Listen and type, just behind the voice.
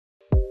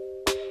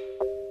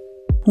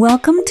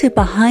Welcome to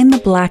Behind the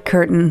Black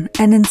Curtain,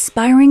 an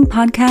inspiring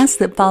podcast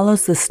that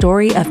follows the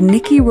story of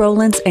Nikki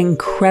Rowland's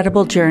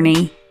incredible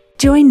journey.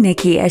 Join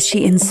Nikki as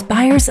she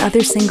inspires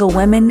other single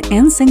women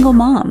and single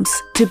moms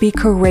to be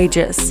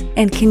courageous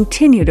and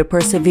continue to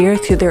persevere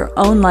through their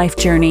own life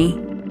journey.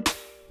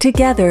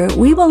 Together,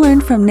 we will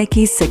learn from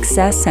Nikki's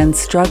success and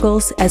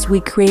struggles as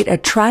we create a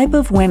tribe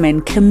of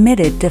women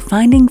committed to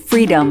finding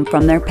freedom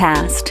from their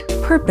past,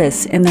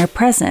 purpose in their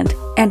present,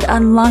 and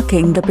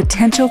unlocking the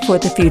potential for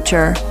the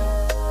future.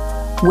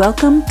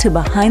 Welcome to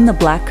Behind the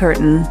Black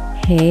Curtain.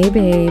 Hey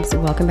babes,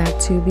 welcome back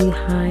to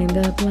Behind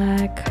the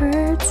Black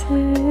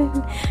Curtain.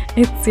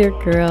 It's your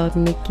girl,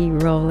 Nikki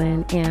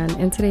Rowland, and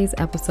in today's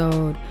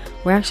episode,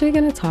 we're actually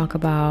going to talk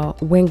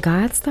about when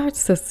God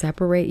starts to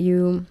separate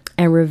you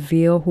and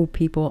reveal who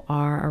people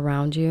are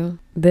around you.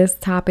 This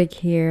topic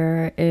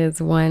here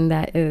is one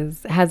that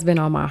has been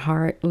on my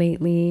heart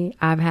lately.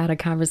 I've had a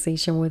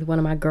conversation with one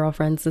of my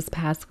girlfriends this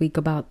past week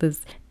about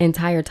this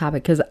entire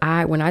topic because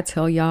when I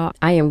tell y'all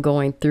I am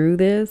going through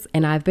this,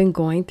 and I've been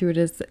going through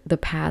this the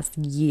past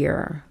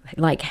year,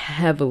 like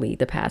heavily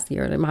the past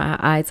year. My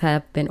eyes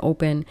have been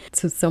open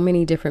to so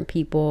many different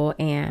people,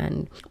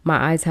 and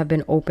my eyes have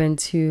been open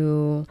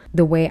to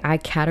the way I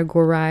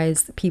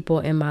categorize people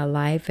in my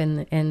life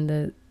and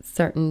the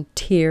certain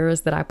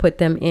tiers that I put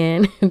them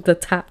in, the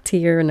top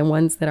tier and the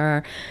ones that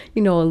are, a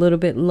little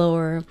bit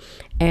lower,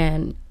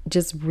 and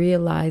just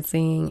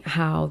realizing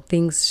how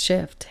things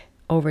shift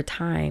over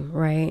time,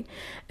 right?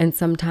 And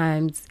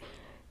sometimes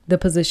the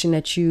position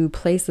that you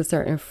place a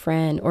certain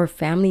friend or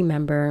family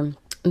member,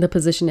 the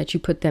position that you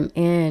put them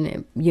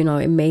in,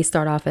 it may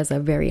start off as a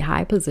very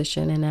high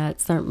position, and at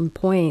certain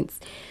points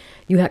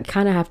you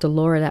kind of have to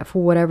lower that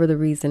for whatever the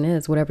reason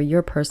is, whatever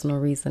your personal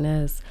reason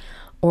is,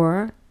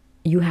 or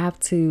you have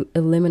to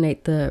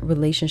eliminate the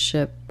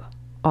relationship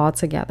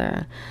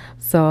altogether.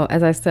 So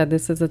as I said,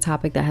 this is a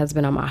topic that has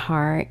been on my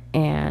heart,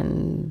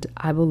 and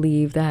I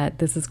believe that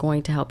this is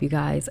going to help you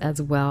guys as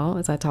well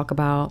as I talk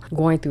about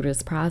going through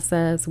this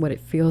process, what it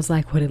feels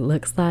like, what it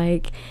looks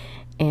like,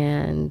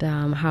 and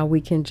how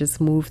we can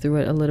just move through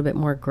it a little bit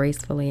more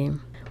gracefully.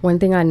 One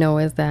thing I know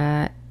is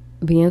that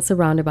being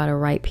surrounded by the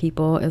right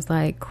people is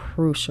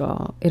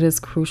crucial. It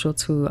is crucial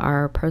to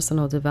our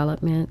personal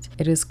development.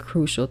 It is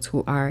crucial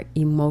to our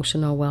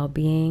emotional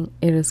well-being.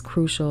 It is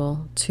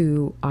crucial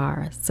to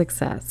our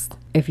success.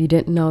 If you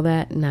didn't know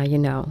that, now you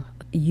know.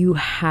 You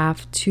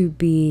have to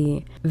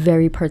be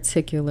very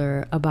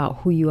particular about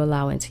who you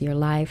allow into your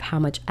life, how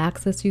much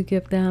access you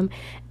give them,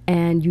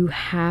 and you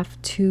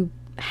have to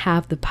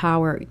have the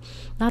power,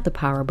 not the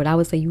power, but I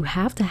would say you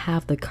have to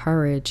have the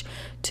courage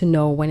to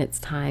know when it's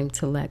time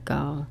to let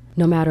go.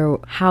 No matter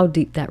how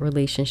deep that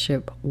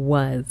relationship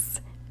was,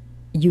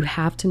 you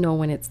have to know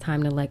when it's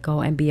time to let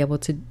go and be able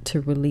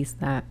to release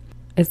that.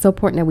 It's so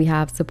important that we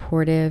have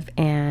supportive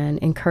and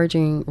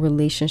encouraging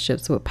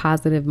relationships with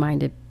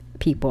positive-minded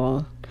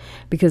people,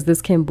 because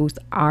this can boost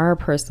our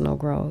personal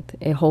growth.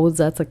 It holds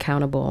us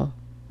accountable,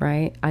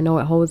 right? I know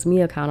it holds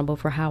me accountable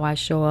for how I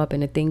show up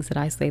and the things that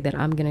I say that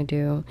I'm going to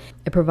do.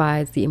 It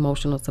provides the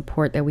emotional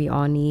support that we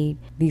all need.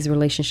 These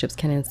relationships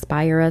can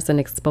inspire us and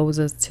expose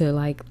us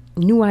to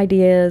new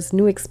ideas,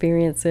 new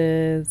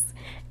experiences,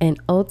 and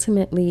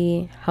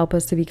ultimately help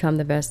us to become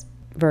the best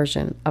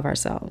version of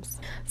ourselves.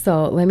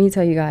 So let me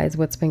tell you guys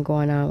what's been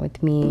going on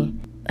with me.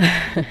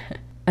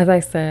 As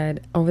I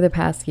said, over the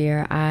past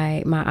year,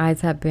 my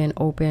eyes have been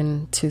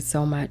open to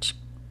so much.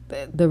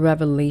 The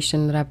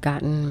revelation that I've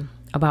gotten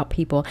about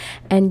people.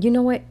 And you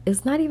know what?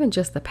 It's not even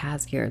just the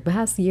past year. The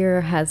past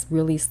year has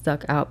really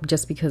stuck out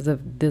just because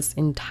of this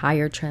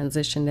entire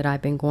transition that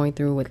I've been going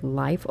through with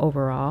life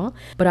overall.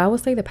 But I would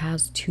say the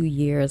past 2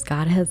 years,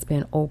 God has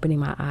been opening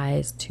my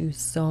eyes to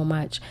so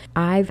much.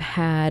 I've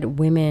had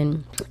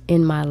women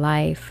in my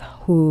life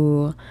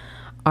who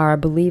are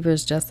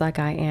believers just like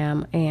I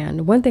am.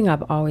 And one thing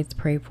I've always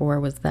prayed for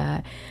was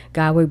that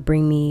God would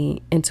bring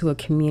me into a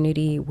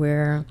community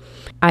where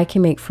I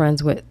can make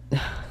friends with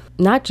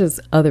not just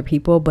other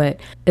people, but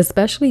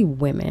especially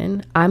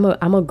women. I'm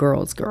a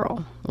girl's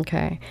girl,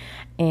 okay?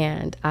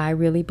 And I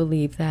really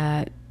believe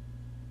that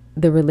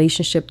the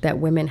relationship that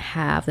women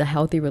have, the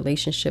healthy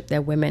relationship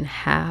that women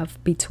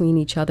have between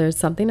each other is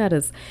something that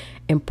is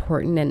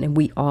important, and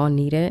we all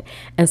need it.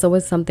 And so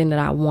it's something that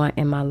I want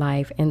in my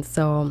life. And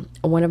so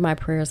one of my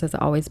prayers has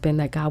always been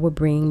that God would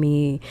bring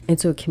me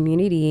into a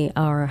community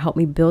or help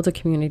me build a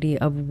community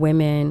of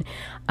women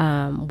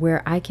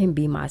where I can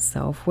be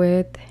myself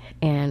with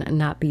and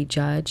not be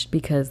judged,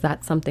 because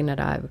that's something that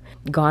I've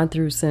gone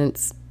through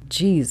since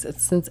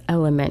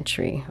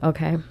elementary,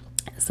 okay?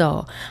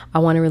 So I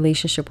want a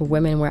relationship with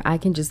women where I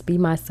can just be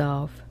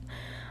myself.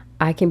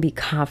 I can be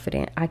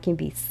confident. I can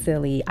be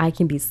silly. I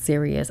can be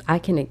serious. I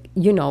can,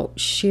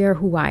 share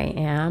who I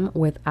am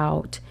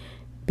without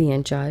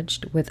being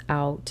judged,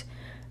 without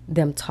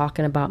them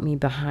talking about me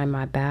behind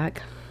my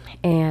back.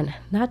 And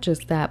not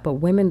just that, but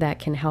women that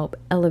can help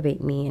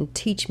elevate me and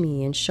teach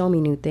me and show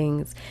me new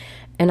things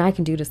And I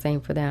can do the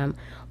same for them,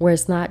 where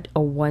it's not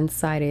a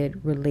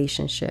one-sided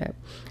relationship.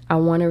 I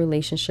want a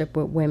relationship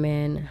with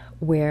women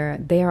where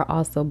they are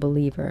also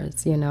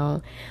believers,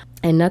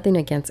 and nothing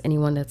against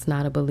anyone that's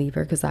not a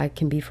believer, because I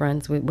can be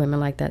friends with women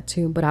like that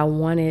too. But I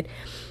wanted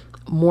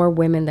more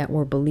women that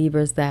were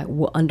believers that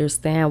will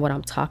understand what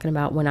I'm talking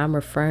about when I'm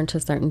referring to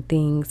certain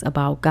things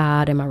about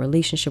God and my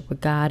relationship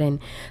with God and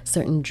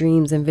certain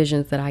dreams and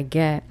visions that I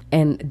get,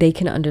 and they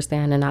can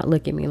understand and not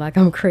look at me like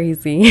I'm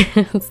crazy.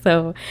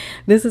 So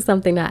this is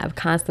something that I've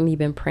constantly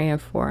been praying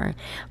for.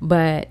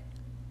 But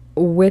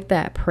with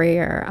that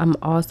prayer, I'm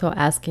also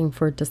asking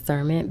for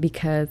discernment,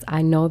 because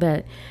I know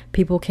that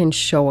people can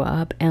show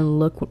up and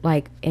look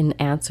like an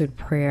answered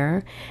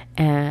prayer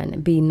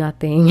and be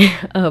nothing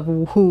of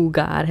who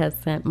God has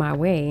sent my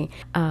way.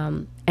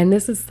 And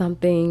this is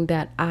something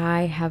that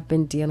I have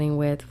been dealing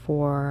with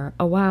for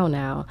a while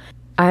now.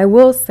 I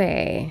will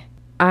say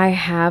I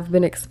have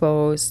been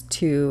exposed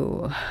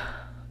to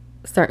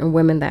certain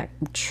women that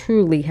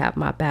truly have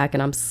my back,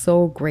 and I'm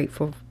so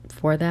grateful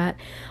for that.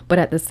 But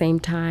at the same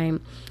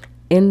time,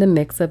 in the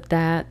mix of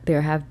that,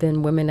 there have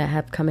been women that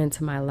have come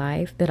into my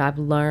life that I've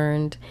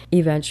learned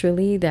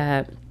eventually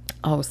that,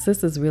 oh,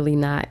 sis is really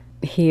not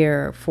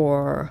here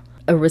for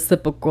a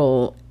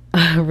reciprocal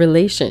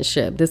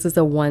relationship. This is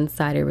a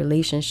one-sided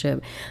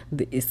relationship.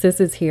 Sis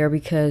is here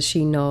because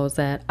she knows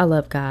that I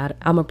love God.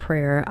 I'm a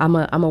prayer. I'm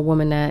a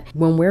woman that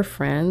when we're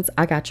friends,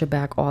 I got your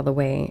back all the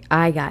way.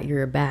 I got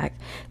your back.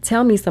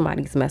 Tell me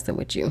somebody's messing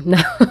with you.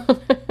 No.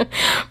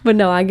 But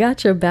no, I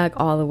got your back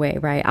all the way,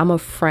 right? I'm a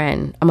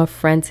friend. I'm a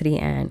friend to the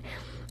end.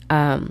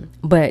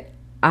 But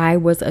I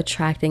was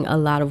attracting a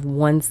lot of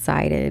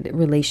one-sided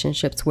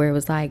relationships where it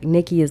was like,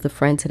 Nikki is the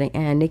friend to the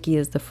end. Nikki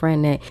is the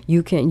friend that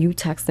you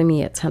texting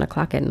me at 10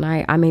 o'clock at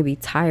night. I may be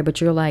tired, but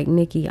you're like,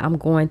 Nikki, I'm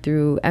going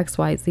through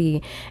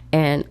XYZ,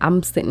 and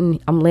I'm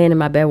laying in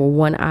my bed with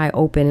one eye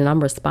open, and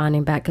I'm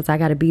responding back because I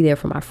got to be there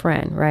for my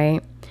friend,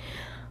 right?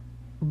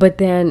 But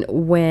then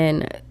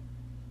when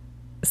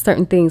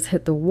certain things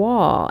hit the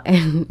wall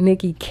and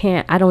Nikki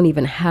I don't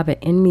even have it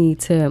in me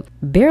to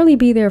barely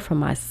be there for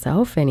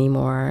myself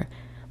anymore,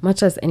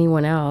 much as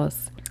anyone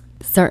else.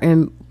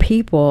 Certain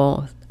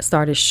people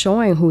started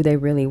showing who they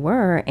really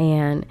were.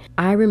 And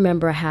I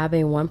remember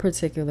having one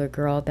particular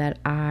girl that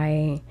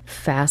I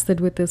fasted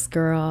with this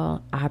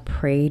girl. I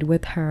prayed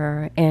with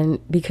her, and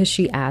because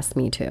she asked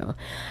me to.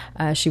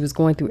 She was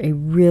going through a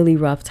really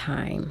rough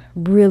time.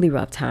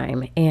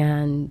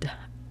 And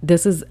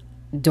this is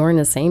during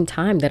the same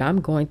time that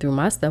I'm going through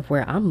my stuff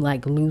where I'm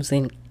like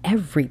losing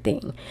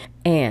everything.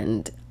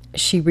 And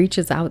she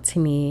reaches out to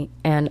me,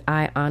 and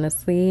I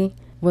honestly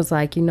was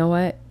like, you know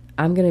what?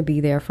 I'm going to be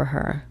there for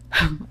her.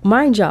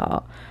 Mind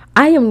y'all,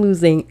 I am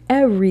losing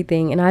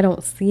everything, and I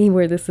don't see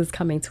where this is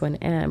coming to an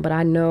end. But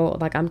I know,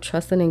 like, I'm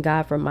trusting in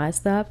God for my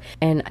stuff.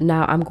 And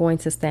now I'm going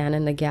to stand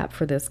in the gap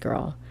for this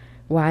girl.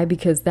 Why?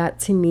 Because that,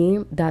 to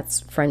me,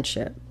 that's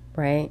friendship,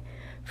 right?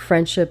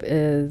 Friendship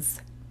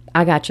is,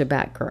 I got your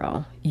back,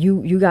 girl.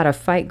 You got a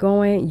fight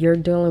going. You're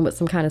dealing with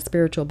some kind of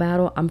spiritual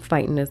battle. I'm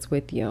fighting this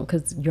with you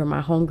because you're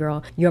my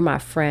homegirl. You're my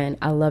friend.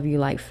 I love you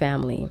like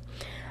family.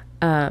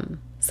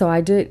 So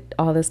I did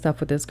all this stuff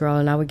with this girl,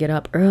 and I would get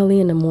up early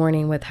in the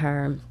morning with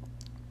her.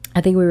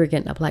 I think we were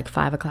getting up like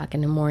 5 o'clock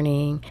in the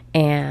morning,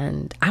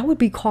 and I would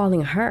be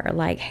calling her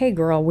like, hey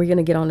girl, we're going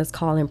to get on this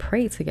call and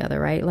pray together,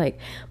 right? Like,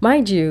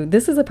 mind you,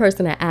 this is a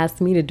person that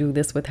asked me to do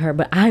this with her,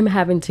 but I'm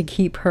having to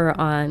keep her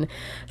on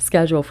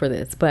schedule for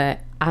this. But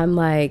I'm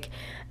like,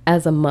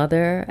 as a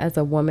mother, as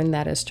a woman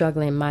that is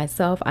struggling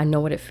myself, I know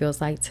what it feels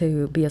like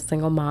to be a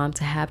single mom,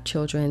 to have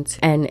children,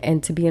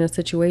 and to be in a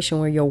situation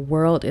where your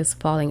world is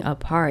falling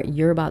apart.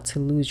 You're about to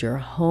lose your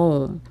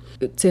home.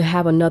 To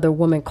have another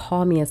woman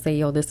call me and say,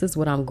 yo, this is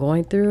what I'm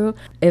going through.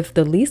 If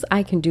the least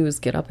I can do is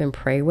get up and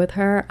pray with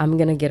her, I'm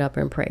going to get up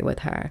and pray with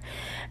her.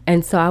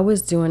 And so I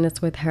was doing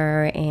this with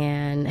her,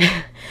 and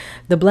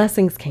the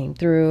blessings came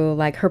through.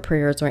 Like, her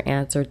prayers were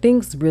answered.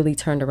 Things really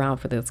turned around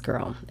for this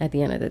girl at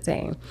the end of the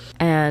day.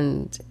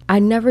 And I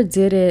never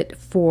did it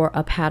for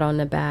a pat on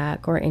the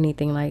back or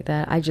anything like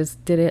that. I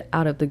just did it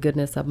out of the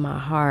goodness of my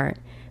heart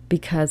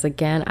because,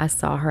 again, I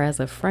saw her as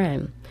a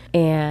friend.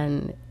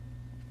 And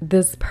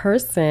this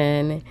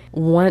person,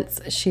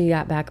 once she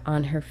got back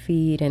on her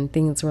feet and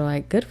things were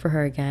like good for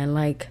her again,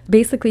 like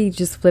basically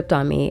just flipped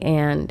on me.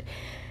 And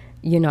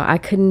you know, I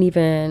couldn't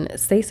even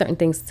say certain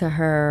things to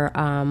her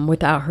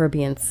without her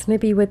being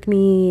snippy with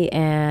me.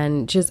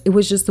 And it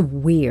was just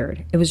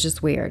weird. It was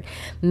just weird.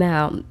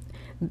 Now,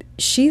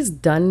 she's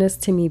done this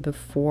to me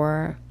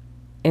before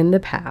in the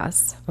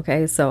past.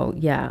 Okay, so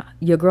yeah,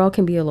 your girl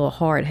can be a little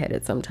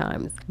hard-headed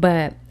sometimes.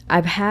 But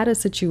I've had a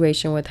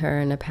situation with her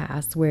in the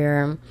past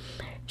where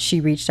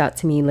she reached out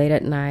to me late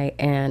at night,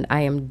 and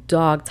I am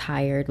dog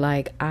tired.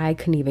 Like, I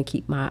couldn't even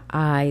keep my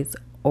eyes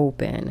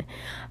open.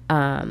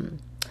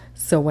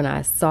 So when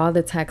I saw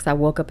the text, I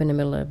woke up in the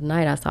middle of the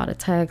night, I saw the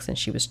text, and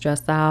she was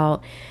stressed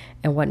out.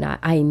 and whatnot,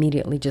 I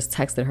immediately just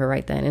texted her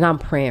right then. And I'm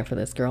praying for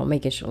this girl,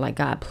 making sure, like,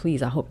 God,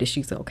 please, I hope that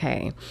she's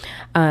okay.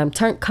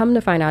 Come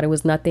to find out, it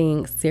was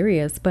nothing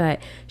serious, but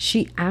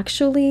she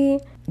actually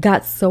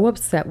got so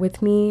upset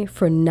with me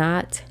for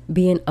not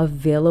being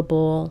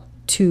available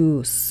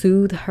to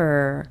soothe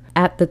her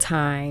at the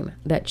time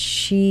that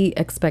she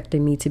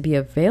expected me to be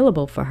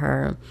available for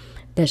her,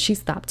 that she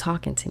stopped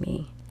talking to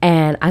me.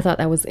 And I thought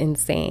that was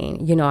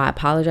insane. You know, I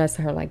apologized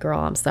to her, like, girl,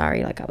 I'm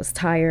sorry. Like, I was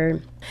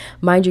tired.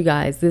 Mind you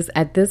guys,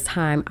 at this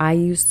time, I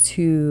used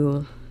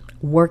to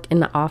work in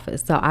the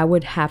office. So I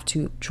would have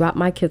to drop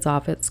my kids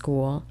off at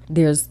school.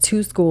 There's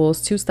 2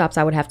 stops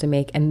I would have to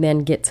make, and then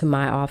get to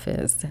my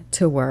office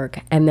to work.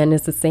 And then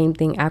it's the same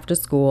thing after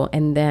school.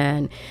 And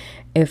then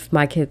if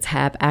my kids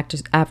have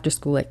after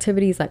school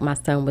activities, like my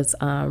son was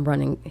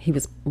running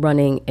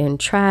in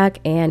track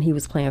and he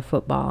was playing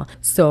football.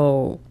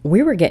 So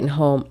we were getting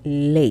home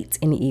late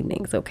in the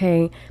evenings,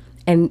 okay?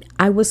 And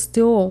I was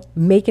still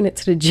making it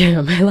to the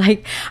gym.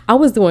 Like I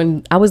was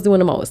doing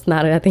the most,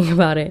 now that I think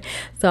about it.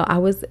 So I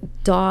was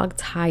dog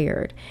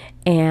tired.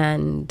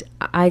 And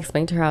I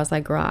explained to her, I was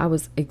like, girl, I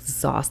was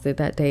exhausted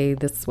that day.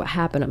 This is what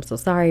happened. I'm so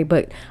sorry.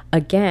 But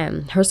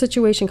again, her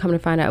situation, coming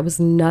to find out, it was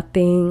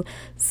nothing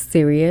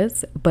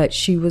serious, but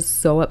she was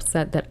so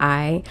upset that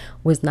I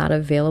was not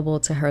available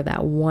to her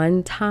that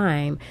one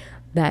time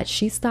that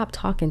she stopped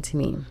talking to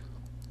me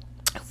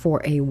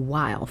for a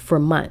while, for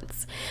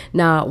months.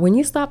 Now, when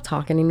you stop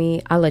talking to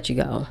me, I'll let you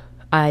go.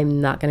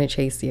 I'm not going to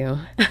chase you.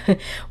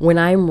 When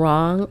I'm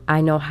wrong,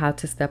 I know how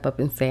to step up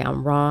and say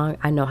I'm wrong.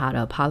 I know how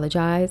to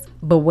apologize.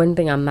 But one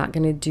thing I'm not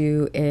going to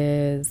do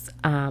is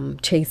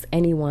chase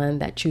anyone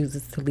that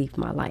chooses to leave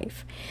my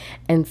life.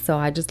 And so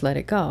I just let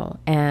it go.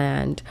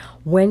 And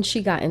when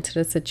she got into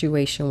the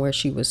situation where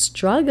she was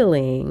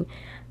struggling,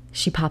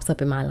 she pops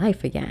up in my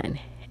life again.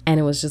 And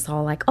it was just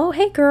all like, oh,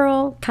 hey,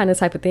 girl, kind of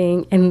type of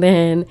thing. And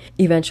then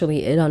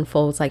eventually it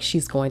unfolds like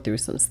she's going through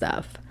some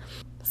stuff.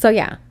 So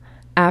yeah.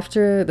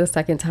 After the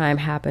second time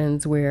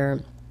happens where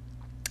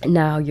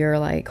now you're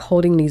like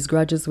holding these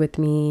grudges with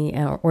me,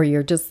 or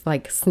you're just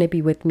like snippy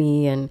with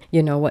me and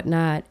you know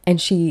whatnot. And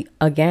she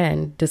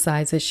again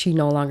decides that she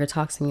no longer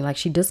talks to me. Like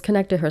she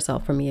disconnected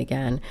herself from me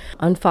again,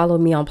 unfollowed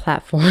me on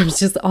platforms,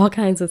 just all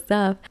kinds of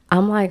stuff.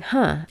 I'm like,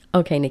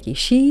 okay, Nikki,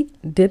 she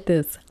did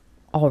this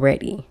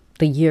already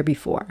the year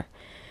before.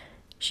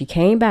 She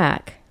came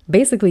back,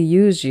 basically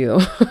used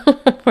you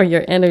for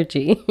your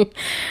energy.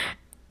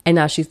 And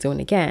now she's doing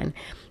it again.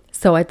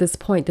 So at this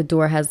point, the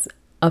door has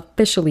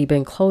officially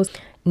been closed.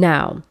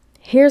 Now,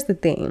 here's the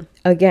thing.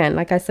 Again,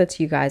 like I said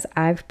to you guys,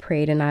 I've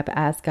prayed and I've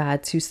asked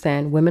God to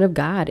send women of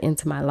God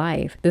into my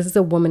life. This is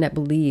a woman that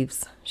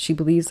believes. She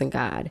believes in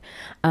God.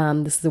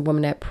 This is a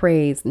woman that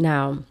prays.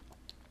 Now,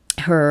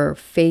 her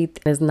faith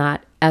is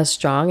not as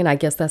strong. And I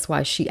guess that's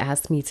why she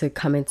asked me to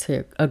come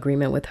into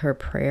agreement with her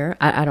prayer.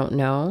 I don't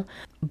know.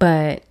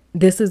 But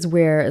this is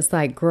where it's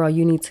like, girl,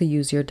 you need to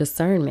use your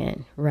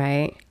discernment,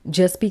 right?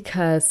 Just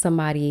because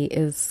somebody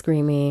is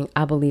screaming,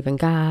 I believe in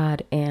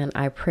God and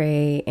I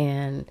pray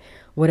and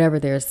whatever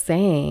they're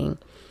saying,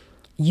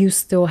 you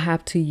still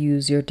have to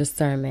use your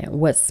discernment.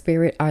 What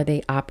spirit are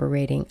they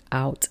operating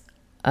out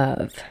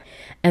of?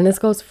 And this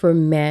goes for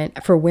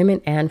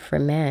women and for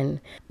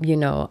men. You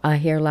know, I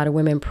hear a lot of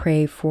women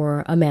pray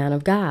for a man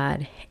of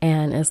God.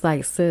 And it's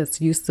like,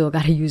 sis, you still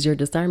got to use your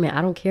discernment.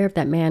 I don't care if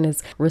that man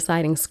is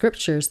reciting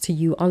scriptures to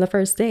you on the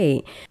first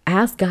date.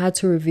 Ask God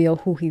to reveal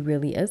who he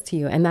really is to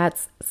you. And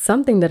that's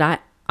something that I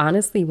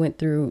honestly went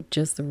through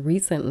just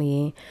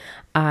recently.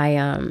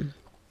 I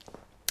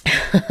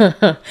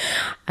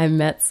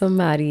met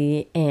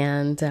somebody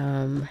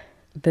and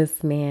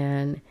this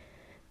man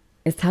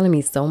is telling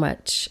me so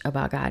much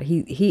about God.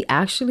 He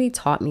actually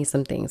taught me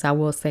some things. I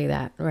will say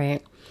that,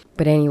 right?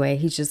 But anyway,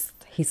 he's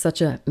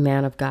such a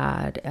man of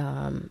God,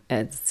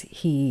 as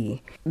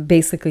he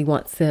basically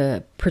wants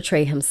to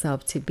portray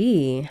himself to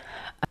be.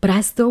 But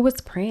I still was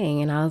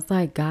praying and I was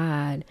like,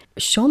 God,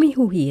 show me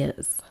who he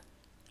is.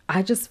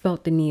 I just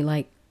felt the need,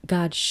 like,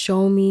 God,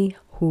 show me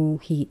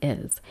who he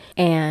is.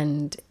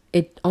 And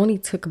it only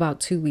took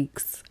about 2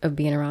 weeks of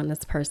being around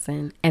this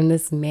person. And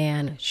this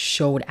man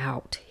showed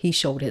out. He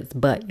showed his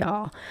butt,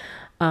 y'all.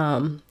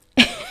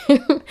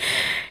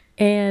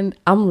 And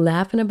I'm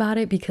laughing about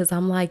it because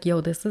I'm like, yo,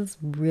 this is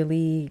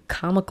really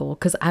comical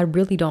because I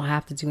really don't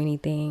have to do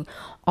anything.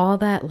 All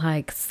that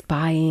like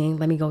spying,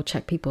 let me go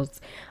check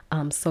people's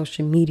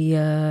social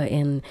media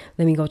and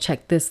let me go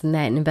check this and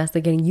that and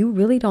investigating. You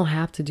really don't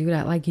have to do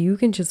that. Like you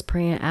can just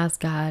pray and ask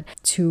God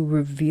to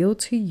reveal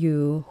to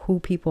you who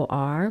people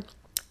are.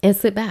 And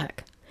sit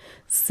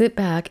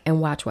back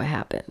and watch what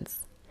happens.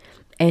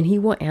 And he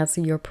will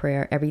answer your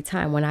prayer every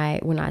time. When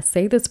I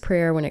say this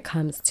prayer, when it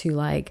comes to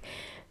like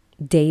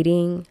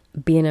dating,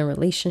 being in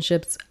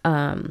relationships,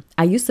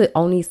 I used to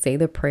only say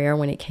the prayer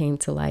when it came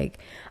to like,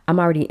 I'm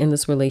already in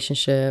this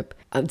relationship.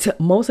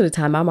 Most of the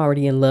time I'm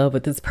already in love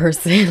with this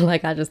person.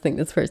 Like, I just think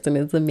this person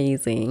is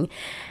amazing.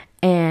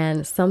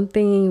 And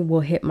something will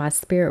hit my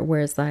spirit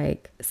where it's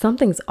like,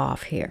 something's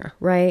off here,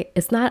 right?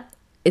 It's not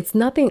it's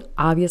nothing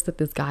obvious that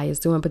this guy is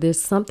doing, but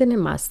there's something in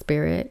my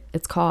spirit.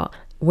 It's called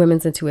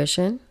women's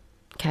intuition.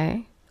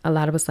 Okay. A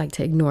lot of us like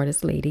to ignore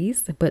this,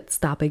 ladies, but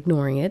stop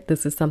ignoring it.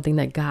 This is something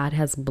that God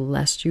has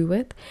blessed you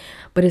with,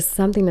 but it's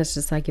something that's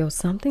just like, yo,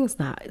 something's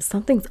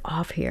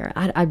off here.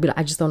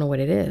 I just don't know what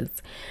it is.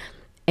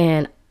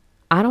 And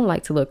I don't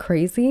like to look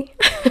crazy.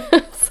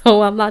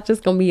 So I'm not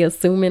just going to be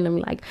assuming. I'm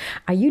like,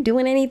 are you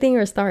doing anything,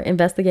 or start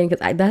investigating?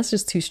 Because that's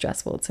just too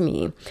stressful to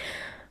me.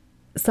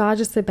 So I'll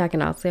just sit back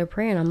and I'll say a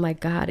prayer. And I'm like,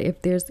 God,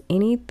 if there's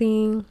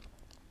anything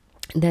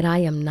that I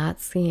am not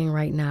seeing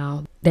right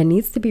now that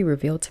needs to be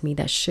revealed to me,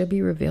 that should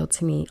be revealed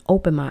to me,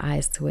 open my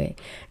eyes to it.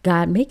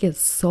 God, make it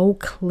so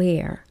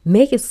clear.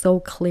 Make it so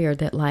clear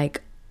that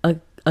like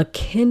a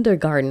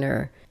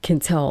kindergartner can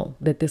tell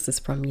that this is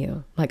from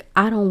you. Like,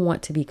 I don't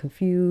want to be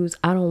confused.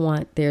 I don't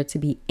want there to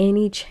be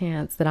any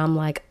chance that I'm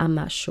like, I'm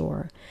not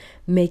sure.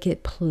 Make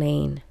it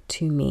plain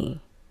to me.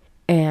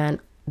 And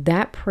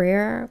that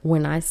prayer,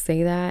 when I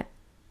say that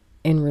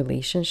in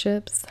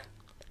relationships,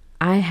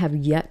 I have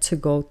yet to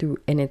go through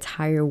an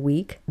entire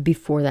week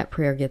before that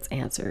prayer gets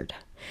answered.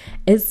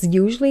 It's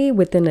usually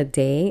within a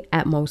day,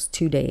 at most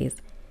 2 days,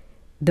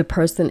 the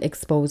person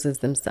exposes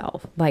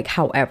themselves. Like,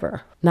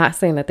 however, not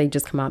saying that they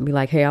just come out and be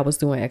like, hey, I was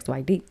doing X,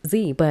 Y,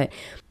 Z, but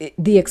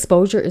the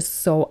exposure is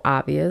so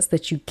obvious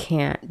that you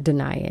can't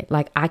deny it.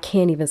 Like, I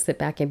can't even sit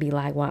back and be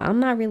like, well,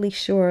 I'm not really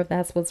sure if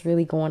that's what's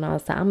really going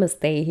on, so I'm gonna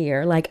stay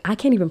here. Like, I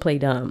can't even play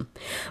dumb.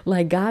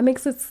 Like, God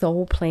makes it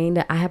so plain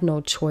that I have no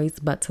choice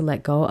but to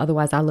let go.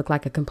 Otherwise, I look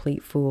like a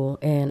complete fool,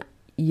 and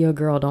your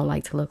girl don't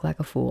like to look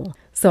like a fool.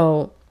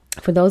 So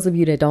for those of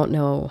you that don't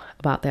know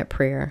about that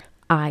prayer,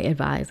 I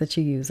advise that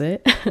you use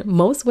it.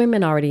 Most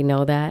women already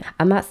know that.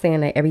 I'm not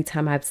saying that every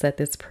time I've said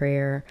this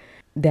prayer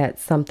that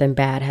something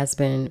bad has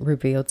been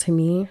revealed to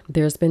me.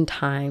 There's been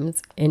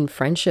times in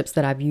friendships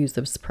that I've used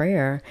this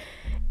prayer,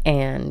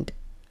 and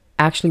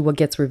actually what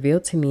gets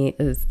revealed to me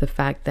is the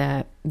fact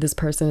that this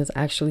person is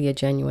actually a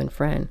genuine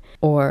friend,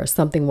 or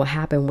something will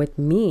happen with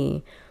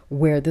me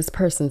where this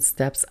person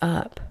steps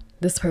up.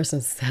 This person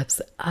steps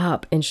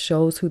up and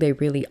shows who they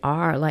really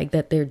are, like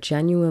that they're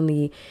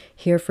genuinely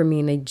here for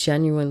me and they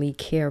genuinely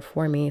care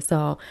for me.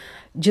 So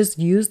just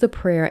use the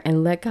prayer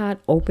and let God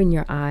open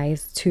your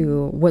eyes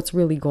to what's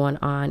really going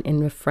on in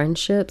the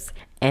friendships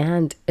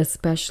and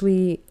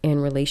especially in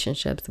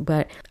relationships.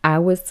 But I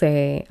would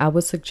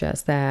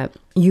suggest that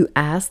you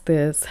ask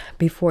this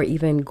before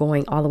even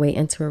going all the way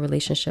into a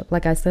relationship.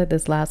 Like I said,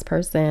 this last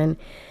person,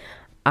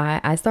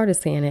 I started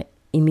saying it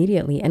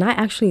immediately. And I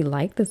actually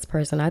liked this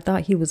person. I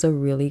thought he was a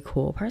really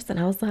cool person.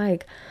 I was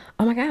like,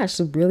 oh my gosh,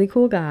 a really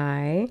cool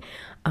guy.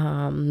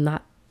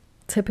 Not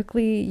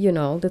typically,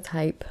 the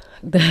type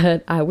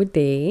that I would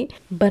date,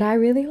 but I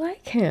really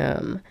like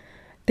him.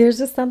 There's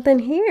just something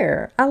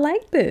here. I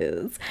like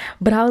this.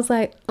 But I was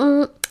like,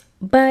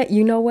 but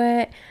you know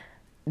what?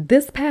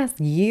 This past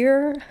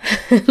year,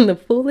 the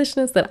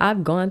foolishness that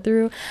I've gone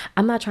through,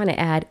 I'm not trying to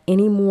add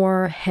any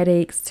more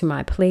headaches to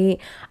my plate.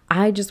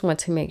 I just want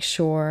to make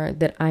sure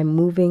that I'm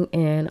moving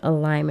in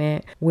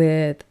alignment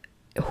with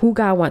who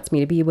God wants me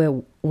to be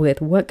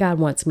with what God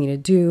wants me to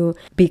do,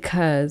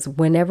 because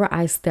whenever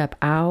I step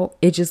out,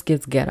 it just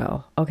gets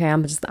ghetto. Okay,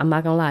 I'm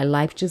not gonna lie,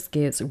 life just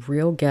gets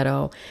real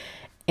ghetto.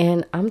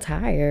 And I'm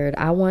tired.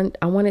 I want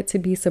it to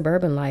be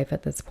suburban life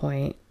at this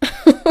point.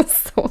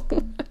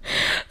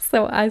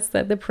 So I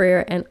said the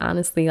prayer, and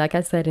honestly, like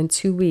I said, in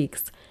 2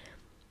 weeks,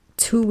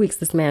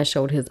 this man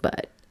showed his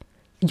butt.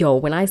 Yo,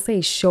 when I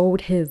say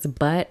showed his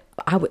butt,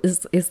 I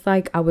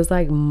was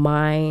like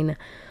mind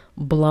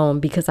blown,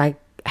 because I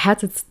had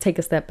to take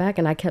a step back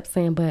and I kept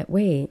saying, but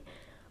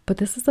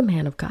this is a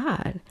man of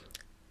God.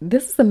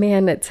 This is a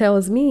man that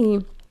tells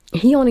me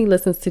he only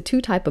listens to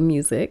 2 types of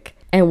music.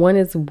 And one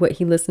is what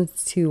he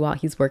listens to while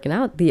he's working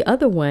out. The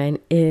other one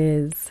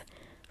is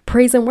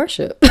praise and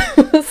worship.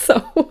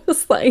 So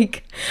it's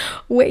like,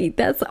 wait,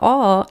 that's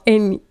all.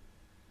 And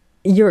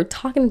you're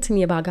talking to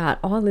me about God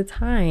all the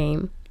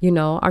time,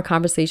 our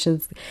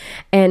conversations,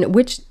 and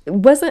which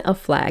wasn't a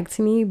flag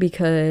to me,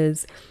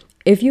 because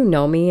if you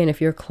know me and if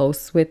you're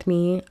close with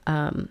me,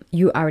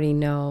 you already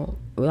know,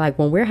 like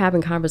when we're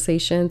having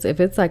conversations, if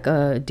it's like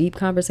a deep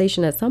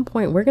conversation, at some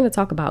point we're going to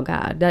talk about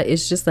God. That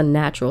is just a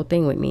natural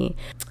thing with me.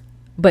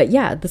 But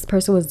yeah, this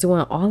person was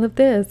doing all of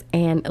this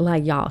and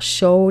like y'all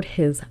showed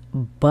his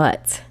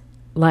butt,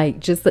 like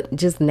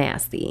just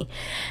nasty.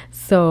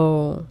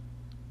 So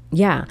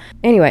yeah.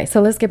 Anyway,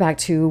 so let's get back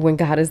to when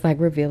God is like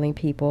revealing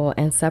people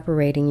and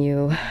separating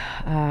you.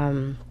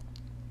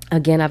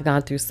 Again, I've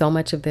gone through so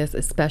much of this,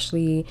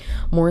 especially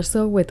more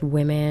so with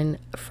women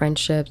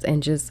friendships,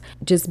 and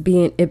just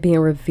being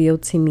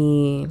revealed to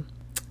me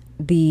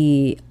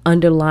the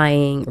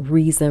underlying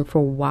reason for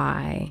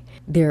why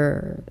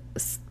they're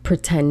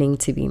pretending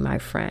to be my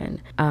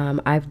friend.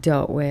 I've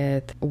dealt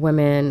with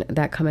women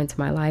that come into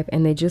my life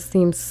and they just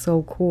seem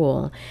so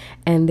cool.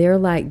 And they're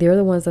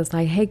the ones that's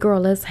like, hey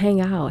girl, let's hang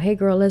out. Hey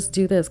girl, let's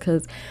do this.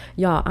 'Cause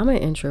y'all, I'm an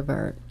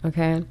introvert.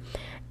 Okay.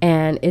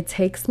 And it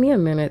takes me a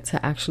minute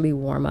to actually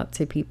warm up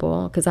to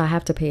people because I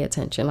have to pay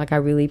attention. Like I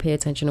really pay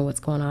attention to what's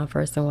going on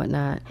first and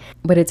whatnot.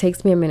 But it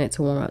takes me a minute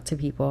to warm up to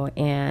people.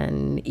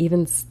 And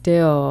even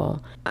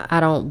still, I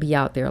don't be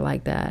out there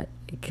like that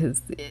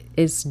because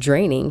it's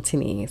draining to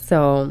me.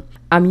 So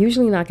I'm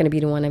usually not going to be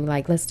the one to be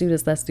like, let's do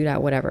this, let's do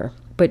that, whatever.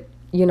 But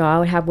you know, I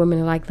would have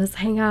women like, let's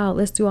hang out,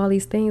 let's do all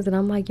these things. And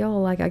I'm like, yo,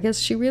 like, I guess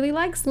she really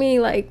likes me.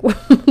 Like,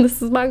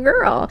 this is my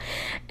girl.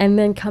 And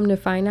then come to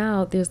find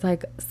out there's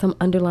like some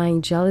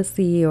underlying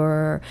jealousy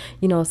or,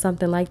 you know,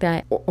 something like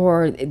that.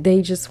 Or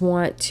they just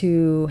want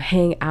to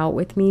hang out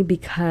with me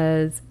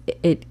because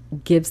it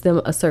gives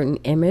them a certain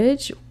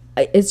image.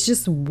 It's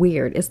just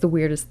weird. It's the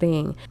weirdest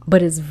thing.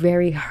 But it's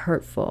very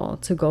hurtful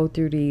to go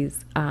through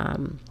these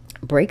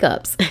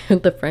breakups,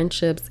 the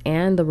friendships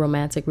and the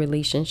romantic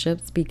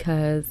relationships,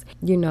 because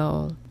you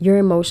know your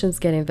emotions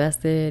get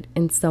invested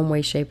in some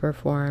way, shape or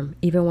form.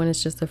 Even when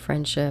it's just a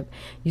friendship,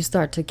 you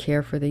start to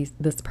care for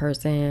this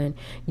person,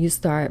 you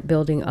start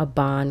building a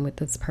bond with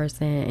this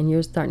person, and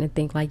you're starting to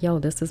think like, yo,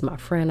 this is my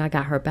friend, I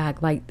got her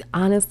back. Like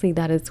honestly,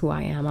 that is who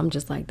I am. I'm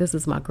just like, this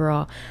is my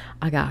girl,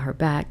 I got her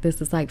back. This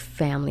is like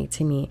family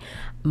to me.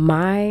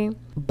 My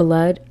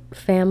blood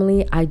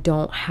family, I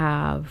don't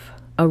have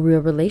a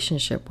real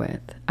relationship with.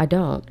 I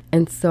don't.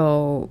 And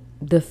so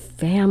the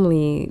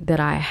family that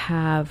I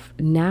have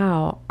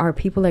now are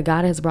people that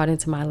God has brought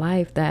into my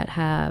life that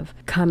have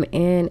come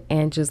in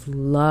and just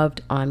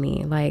loved on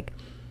me. Like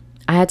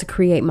I had to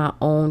create my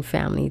own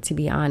family, to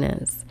be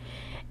honest.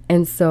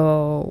 And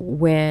so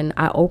when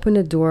I open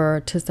the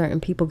door to certain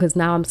people, because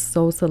now I'm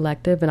so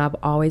selective and I've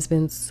always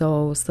been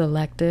so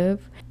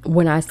selective,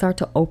 when I start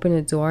to open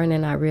the door and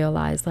then I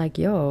realize like,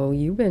 yo,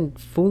 you've been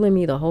fooling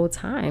me the whole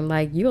time.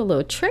 Like you a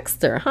little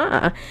trickster,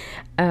 huh?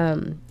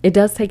 It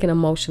does take an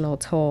emotional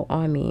toll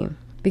on me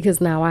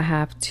because now I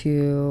have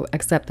to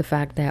accept the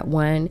fact that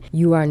 1,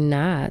 you are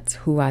not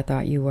who I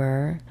thought you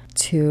were.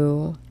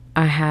 2,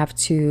 I have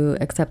to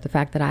accept the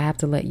fact that I have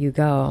to let you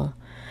go.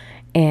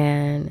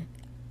 And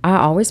I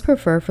always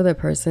prefer for the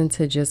person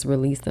to just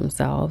release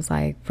themselves,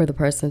 like for the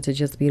person to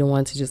just be the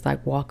one to just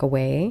like walk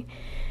away.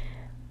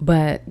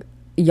 But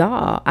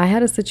y'all, I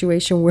had a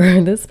situation where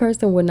this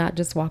person would not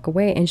just walk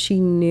away, and she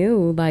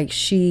knew, like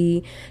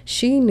she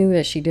knew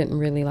that she didn't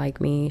really like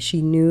me.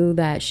 She knew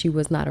that she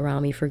was not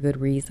around me for good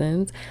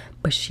reasons,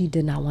 but she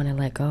did not want to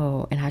let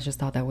go. And I just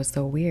thought that was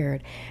so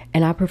weird.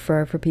 And I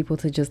prefer for people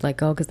to just let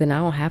go because then I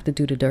don't have to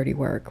do the dirty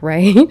work,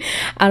 right?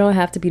 I don't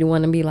have to be the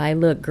one to be like,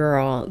 look,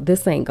 girl,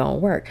 this ain't gonna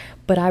work.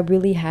 But I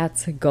really had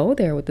to go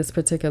there with this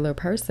particular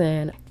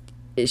person.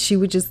 She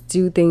would just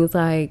do things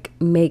like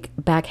make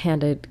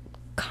backhanded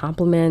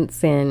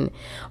compliments, and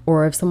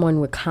or if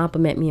someone would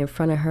compliment me in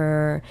front of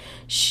her,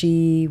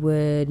 she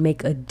would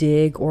make a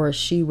dig, or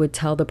she would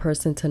tell the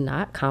person to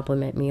not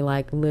compliment me,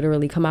 like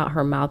literally come out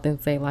her mouth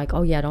and say like,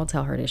 oh yeah, don't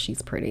tell her that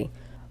she's pretty.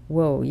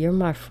 Whoa, you're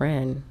my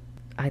friend,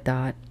 I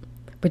thought,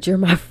 but you're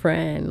my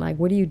friend, like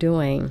what are you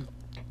doing?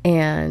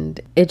 And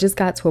it just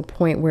got to a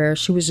point where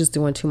she was just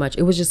doing too much.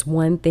 It was just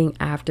one thing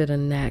after the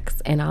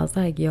next, and I was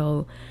like,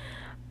 yo,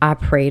 I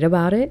prayed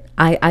about it.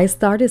 I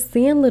started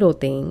seeing little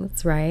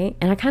things, right?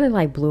 And I kind of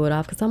like blew it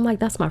off because I'm like,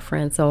 that's my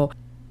friend. So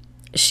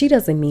she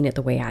doesn't mean it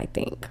the way I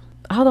think.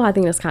 Although I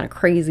think that's kind of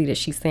crazy that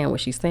she's saying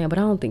what she's saying, but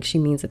I don't think she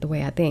means it the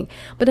way I think.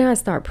 But then I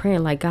start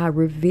praying like, God,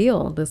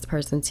 reveal this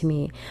person to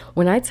me.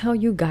 When I tell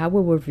you, God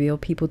will reveal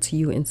people to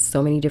you in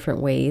so many different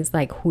ways,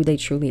 like who they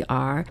truly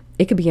are.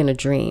 It could be in a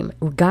dream.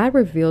 God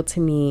revealed to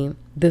me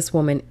this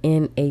woman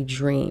in a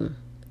dream,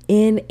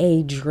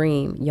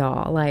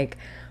 y'all, like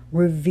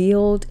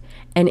revealed.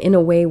 And in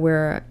a way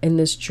where in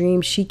this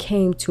dream, she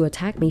came to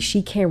attack me.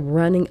 She came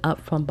running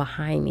up from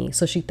behind me.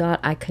 So she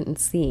thought I couldn't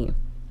see.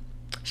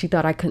 She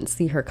thought I couldn't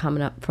see her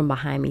coming up from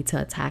behind me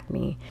to attack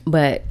me.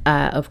 But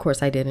of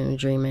course I did in a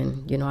dream.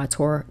 And, you know, I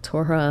tore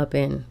her up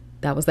and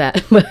that was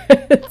that.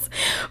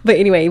 But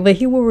anyway, but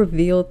he will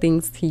reveal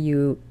things to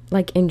you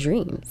like in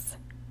dreams.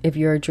 If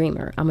you're a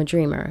dreamer, I'm a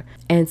dreamer.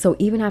 And so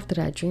even after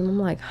that dream, I'm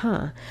like,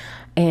 huh.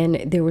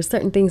 And there were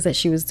certain things that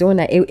she was doing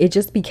that it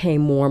just became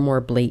more and more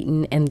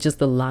blatant, and just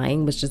the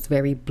lying was just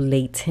very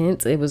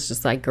blatant. It was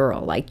just like,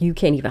 girl, like you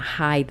can't even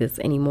hide this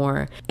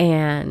anymore.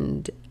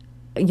 And,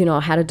 you know,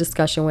 I had a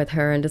discussion with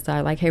her and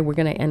decided like, hey, we're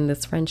going to end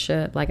this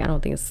friendship. Like, I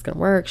don't think this is going to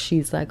work.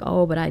 She's like,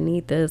 oh, but I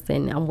need this.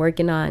 And I'm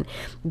working on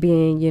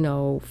being, you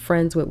know,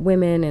 friends with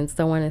women and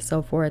so on and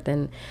so forth.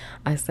 And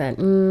I said,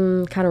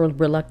 kind of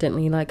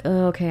reluctantly like,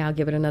 oh, okay, I'll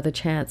give it another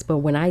chance. But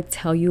when I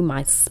tell you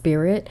my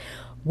spirit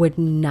would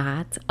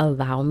not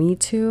allow me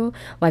to,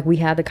 like we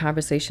had the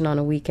conversation on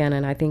a weekend,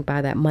 and I think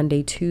by that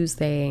Monday,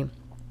 Tuesday,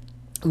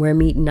 we're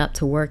meeting up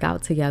to work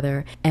out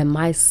together, and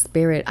my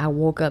spirit, I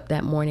woke up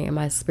that morning and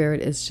my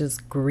spirit is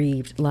just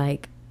grieved,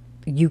 like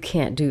you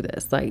can't do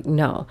this, like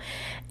no.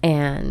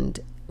 And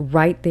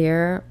right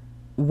there,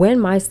 when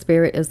my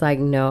spirit is like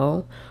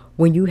no,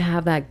 when you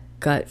have that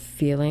gut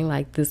feeling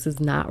like this is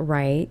not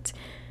right,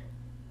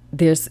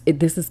 this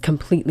is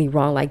completely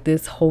wrong, like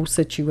this whole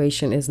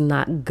situation is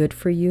not good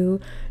for you,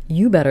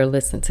 you better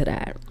listen to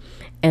that.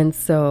 And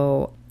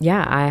so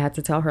yeah, I had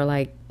to tell her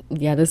like,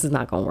 yeah, this is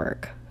not gonna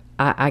work.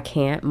 I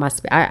can't.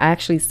 I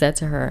actually said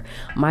to her,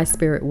 my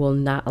spirit will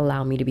not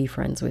allow me to be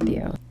friends with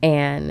you.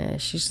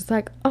 And she's just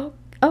like, oh,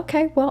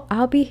 okay, well,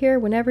 I'll be here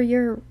whenever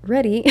you're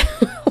ready.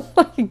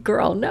 Like,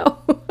 girl, no.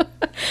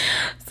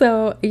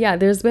 So yeah,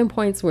 there's been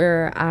points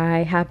where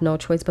I have no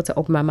choice but to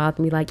open my mouth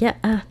and be like,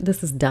 yeah,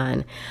 this is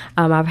done.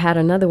 I've had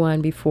another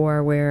one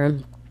before where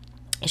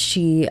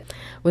she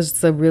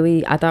was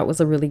I thought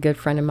was a really good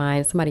friend of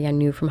mine, somebody I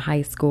knew from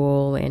high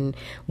school, and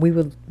we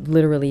would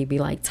literally be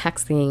like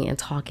texting and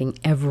talking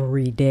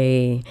every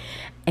day.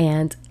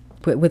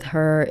 But with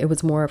her, it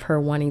was more of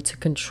her wanting to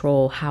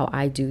control how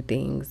I do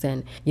things,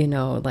 and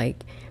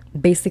like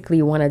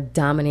basically want to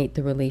dominate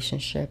the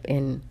relationship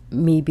and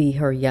me be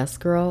her yes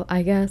girl,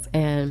 I guess.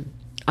 And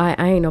I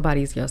ain't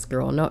nobody's yes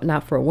girl. No,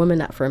 not for a woman,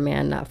 not for a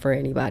man, not for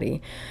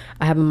anybody.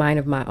 I have a mind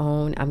of my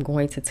own. I'm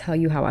going to tell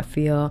you how I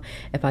feel.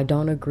 If I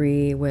don't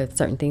agree with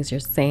certain things you're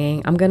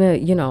saying, I'm going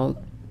to,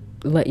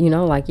 let you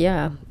know, like,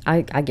 yeah,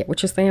 I get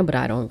what you're saying, but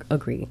I don't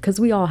agree. Because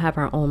we all have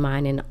our own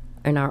mind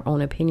and our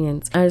own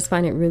opinions. I just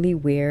find it really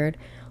weird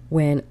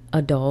when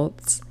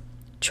adults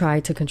try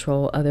to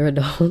control other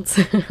adults,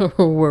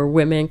 where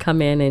women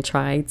come in and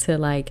try to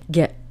like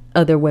get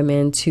other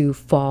women to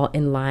fall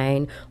in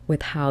line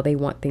with how they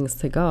want things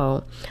to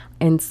go.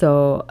 And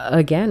so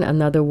again,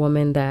 another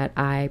woman that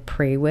I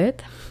pray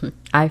with,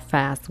 I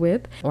fasted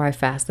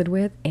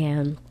with,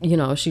 and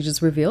she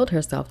just revealed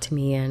herself to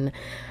me. And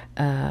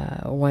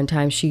one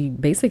time she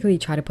basically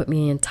tried to put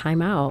me in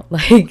timeout.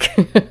 Like,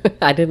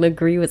 I didn't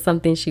agree with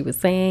something she was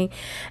saying,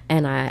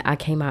 and I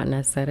came out and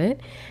I said it,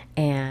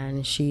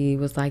 and she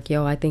was like,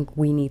 yo, I think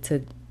we need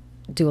to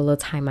do a little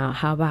timeout.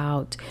 How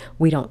about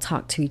we don't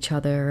talk to each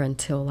other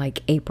until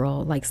like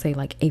April, like say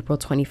like April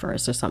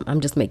 21st or something.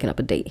 I'm just making up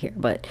a date here,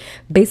 but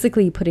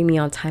basically putting me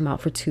on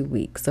timeout for 2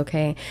 weeks.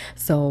 Okay.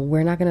 So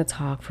we're not going to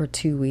talk for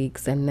 2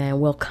 weeks, and then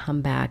we'll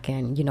come back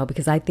and,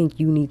 because I think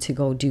you need to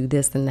go do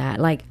this and that.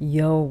 Like,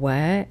 yo,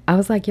 what? I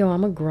was like, yo,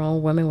 I'm a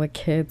grown woman with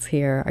kids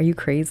here. Are you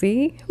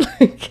crazy?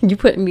 You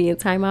putting me in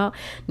timeout?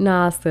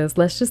 Nah, sis,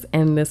 let's just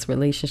end this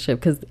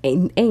relationship, because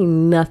ain't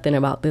nothing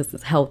about this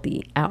is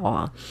healthy at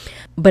all.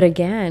 But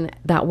again,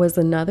 that was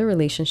another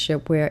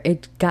relationship where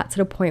it got to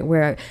the point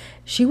where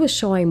she was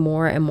showing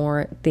more and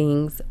more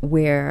things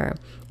where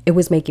it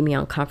was making me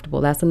uncomfortable.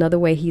 That's another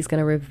way he's going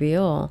to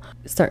reveal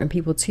certain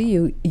people to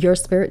you. Your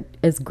spirit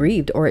is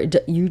grieved, or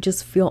you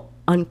just feel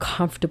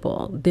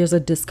uncomfortable. There's a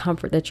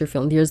discomfort that you're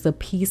feeling. There's a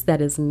piece that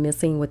is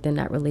missing within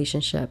that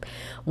relationship.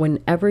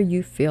 Whenever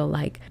you feel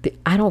like,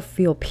 I don't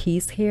feel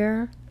peace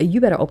here,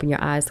 you better open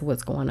your eyes to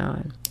what's going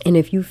on. And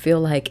if you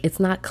feel like it's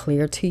not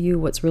clear to you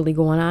what's really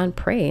going on,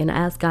 pray and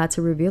ask God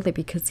to reveal it,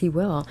 because he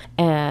will.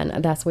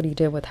 And that's what he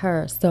did with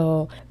her.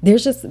 So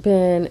there's just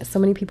been so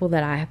many people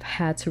that I have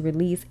had to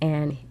release,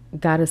 and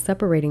God is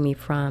separating me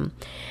from.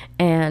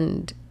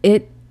 And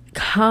it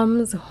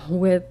comes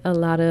with a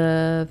lot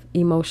of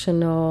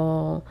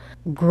emotional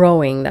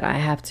growing that I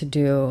have to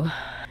do,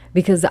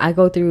 because I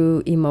go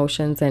through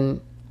emotions, and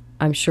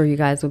I'm sure you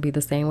guys will be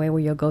the same way, where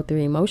you'll go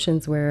through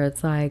emotions where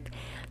it's like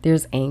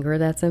there's anger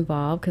that's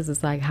involved, because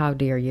it's like, how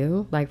dare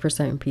you? Like, for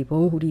certain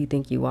people, who do you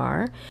think you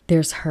are?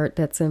 There's hurt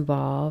that's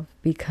involved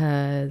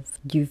because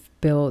you've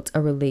built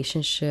a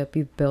relationship,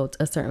 you've built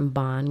a certain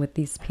bond with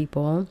these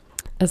people,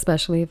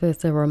 especially if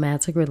it's a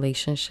romantic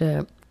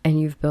relationship. And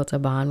you've built a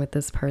bond with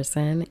this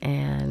person,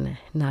 and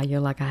now you're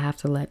like, I have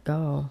to let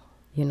go.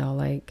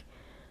 Like,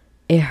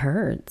 it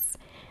hurts.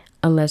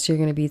 Unless you're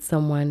going to be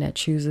someone that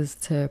chooses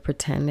to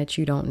pretend that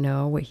you don't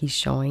know what he's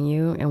showing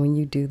you. And when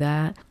you do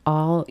that,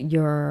 all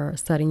you're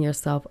setting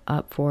yourself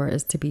up for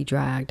is to be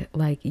dragged.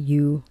 Like,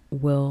 you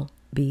will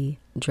be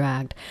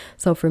dragged.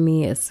 So for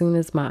me, as soon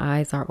as my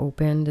eyes are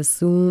opened, as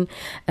soon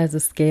as the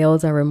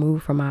scales are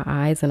removed from my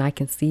eyes, and I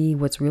can see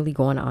what's really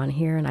going on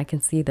here, and I can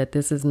see that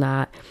this is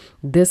not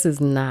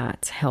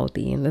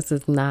healthy, and this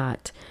is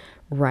not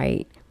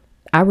right,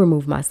 I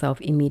remove myself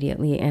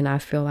immediately. And I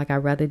feel like I'd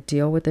rather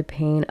deal with the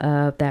pain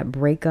of that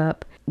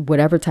breakup,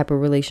 whatever type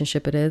of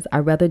relationship it is.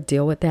 I'd rather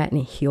deal with that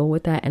and heal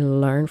with that and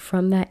learn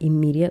from that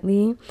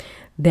immediately,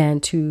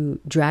 than to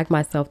drag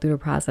myself through the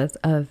process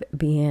of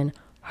being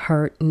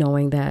hurt,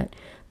 knowing that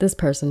this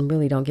person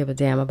really don't give a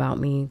damn about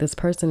me. This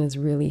person is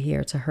really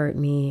here to hurt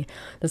me.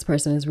 This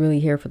person is really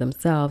here for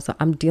themselves. So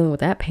I'm dealing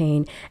with that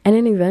pain. And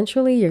then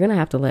eventually you're going to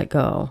have to let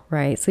go,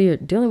 right? So you're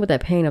dealing with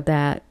that pain of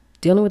that,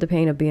 dealing with the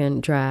pain of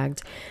being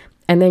dragged.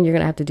 And then you're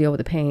going to have to deal with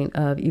the pain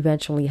of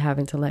eventually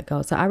having to let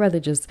go. So I'd rather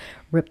just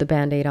rip the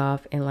Band-Aid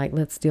off and like,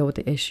 let's deal with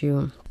the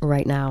issue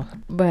right now.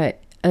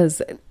 But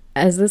as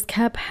this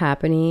kept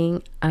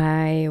happening,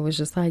 I was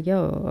just like,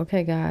 yo,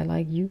 okay, God,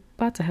 like, you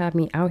about to have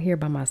me out here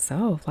by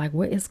myself. Like,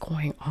 what is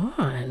going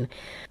on?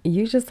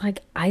 You just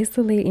like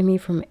isolating me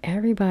from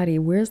everybody.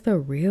 Where's the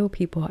real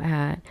people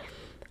at?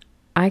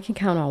 I can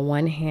count on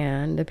one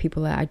hand the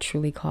people that I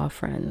truly call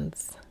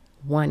friends.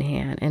 One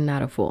hand, and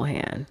not a full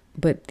hand.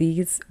 But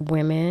these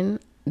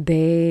women,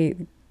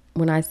 when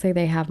I say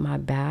they have my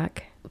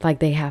back, like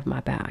they have my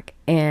back,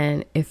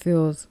 and it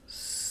feels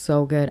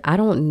so good. I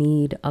don't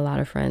need a lot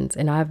of friends,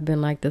 and I've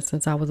been like this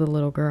since I was a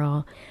little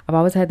girl. I've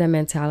always had that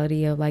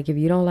mentality of like, if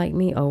you don't like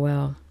me, oh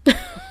well.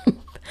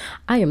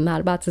 I am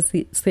not about to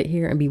sit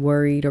here and be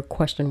worried or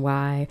question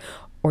why,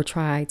 or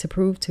try to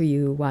prove to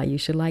you why you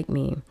should like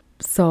me.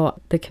 So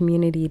the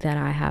community that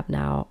I have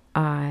now,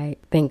 I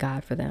thank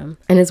God for them.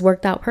 And it's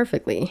worked out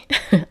perfectly,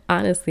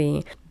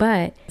 honestly.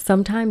 But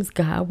sometimes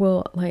God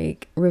will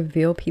like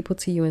reveal people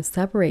to you and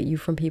separate you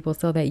from people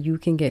so that you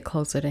can get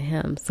closer to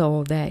him,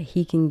 so that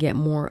he can get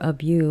more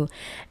of you.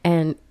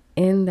 And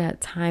in that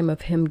time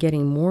of him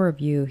getting more of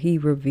you, he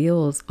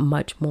reveals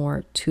much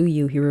more to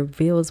you. He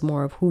reveals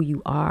more of who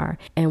you are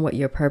and what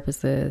your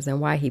purpose is and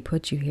why he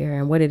put you here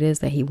and what it is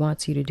that he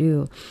wants you to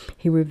do.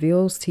 He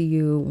reveals to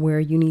you where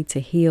you need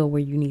to heal,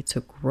 where you need to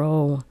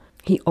grow.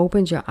 He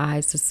opens your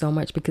eyes to so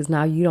much, because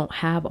now you don't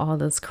have all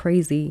this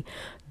crazy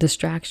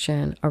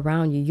distraction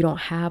around you. You don't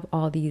have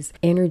all these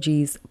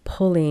energies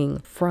pulling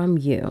from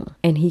you.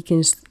 And he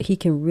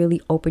can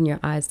really open your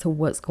eyes to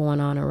what's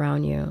going on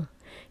around you.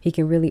 He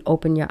can really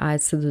open your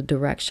eyes to the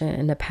direction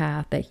and the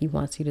path that he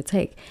wants you to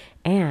take.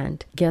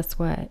 And guess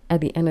what? At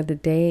the end of the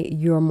day,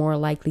 you're more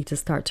likely to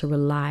start to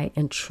rely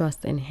and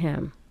trust in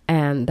him.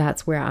 And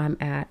that's where I'm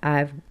at.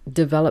 I've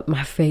developed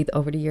my faith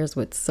over the years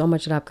with so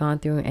much that I've gone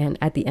through. And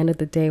at the end of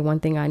the day, one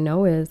thing I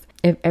know is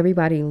if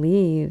everybody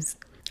leaves,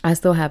 I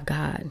still have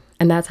God.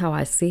 And that's how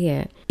I see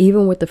it.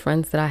 Even with the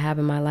friends that I have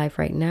in my life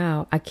right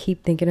now, I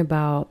keep thinking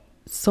about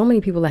so many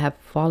people that have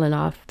fallen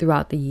off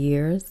throughout the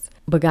years.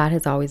 But God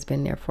has always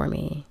been there for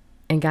me.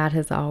 And God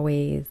he's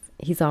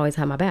always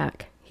had my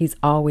back. He's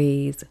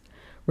always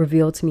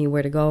revealed to me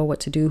where to go, what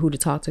to do, who to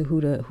talk to,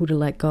 who to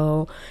let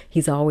go.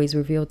 He's always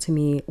revealed to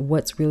me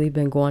what's really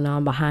been going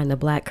on behind the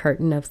black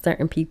curtain of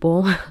certain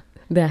people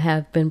that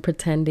have been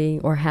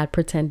pretending or had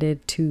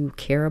pretended to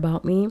care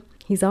about me.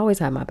 He's always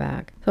had my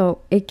back.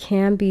 So it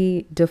can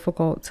be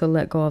difficult to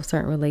let go of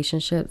certain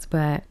relationships,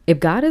 but if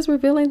God is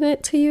revealing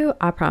it to you,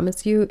 I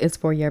promise you it's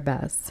for your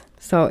best.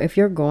 So if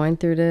you're going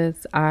through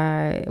this,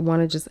 I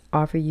want to just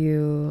offer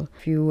you a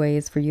few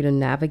ways for you to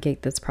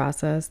navigate this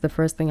process. The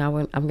first thing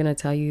I'm going to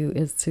tell you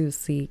is to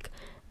seek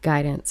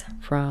guidance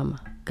from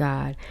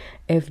God.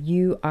 If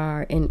you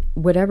are in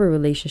whatever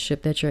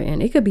relationship that you're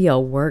in, it could be a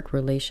work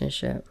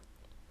relationship.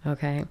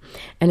 Okay.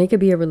 And it could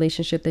be a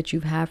relationship that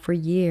you've had for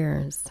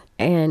years.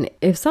 And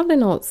if something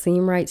don't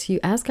seem right to you,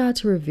 ask God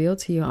to reveal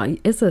to you.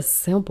 It's a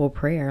simple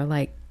prayer.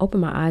 Like, open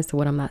my eyes to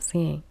what I'm not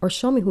seeing, or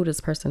show me who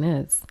this person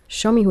is.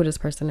 Show me who this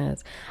person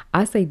is.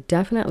 I say,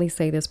 definitely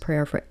say this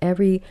prayer for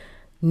every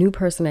new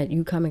person that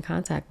you come in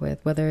contact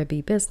with, whether it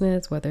be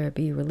business, whether it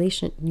be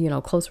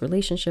close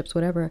relationships,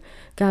 whatever.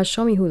 God,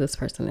 show me who this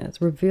person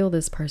is. Reveal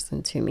this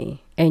person to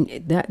me. And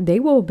that they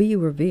will be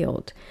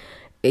revealed.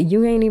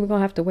 You ain't even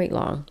gonna have to wait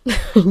long.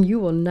 You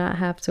will not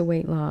have to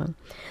wait long.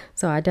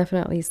 So I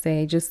definitely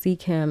say just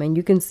seek him, and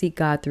you can seek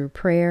God through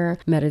prayer,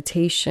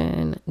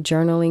 meditation,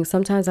 journaling.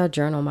 Sometimes I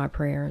journal my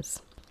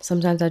prayers.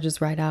 Sometimes I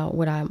just write out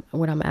what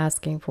I'm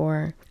asking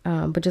for.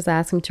 But just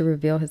ask him to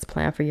reveal his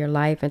plan for your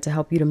life and to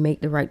help you to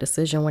make the right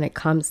decision when it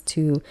comes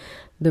to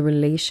the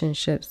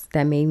relationships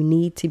that may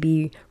need to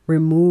be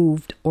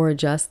removed or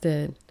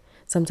adjusted.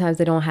 Sometimes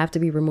they don't have to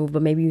be removed,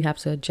 but maybe you have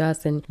to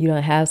adjust and,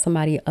 have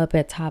somebody up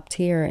at top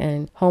tier,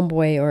 and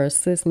homeboy or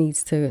sis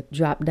needs to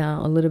drop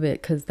down a little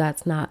bit because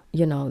that's not,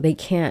 they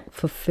can't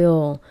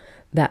fulfill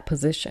that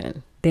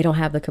position. They don't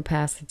have the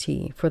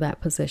capacity for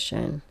that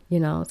position.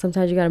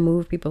 Sometimes you got to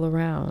move people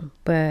around,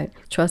 but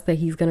trust that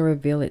he's going to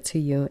reveal it to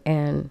you,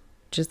 and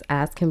just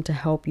ask him to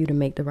help you to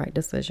make the right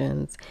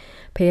decisions.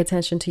 Pay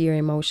attention to your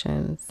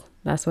emotions.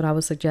 That's what I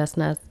would suggest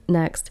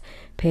next.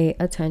 Pay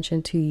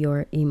attention to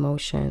your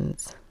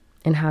emotions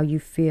and how you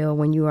feel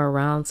when you are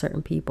around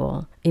certain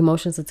people.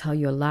 Emotions will tell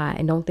you a lot,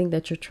 and don't think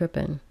that you're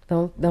tripping.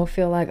 Don't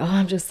feel like, oh,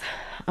 I'm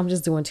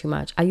just doing too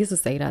much. I used to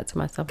say that to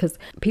myself because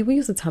people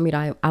used to tell me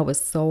that I was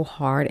so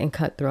hard and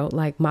cutthroat.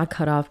 Like, my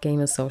cutoff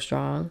game is so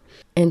strong.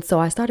 And so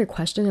I started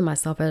questioning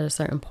myself at a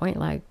certain point,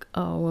 like,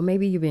 oh, well,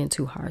 maybe you're being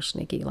too harsh,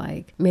 Nikki.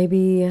 Like,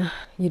 maybe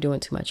you're doing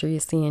too much, or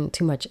you're seeing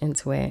too much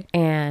into it.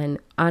 And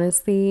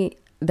honestly,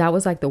 that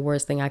was like the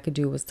worst thing I could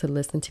do, was to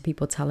listen to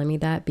people telling me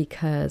that,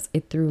 because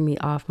it threw me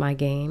off my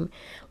game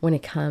when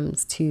it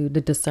comes to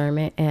the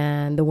discernment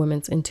and the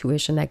women's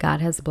intuition that God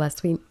has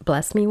blessed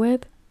me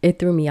with. It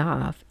threw me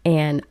off,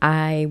 and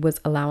I was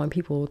allowing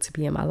people to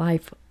be in my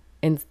life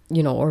and,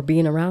 or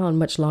being around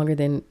much longer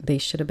than they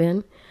should have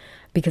been,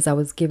 because I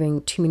was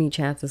giving too many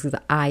chances, because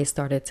I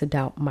started to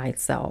doubt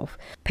myself.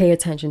 Pay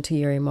attention to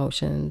your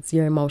emotions.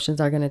 Your emotions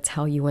are going to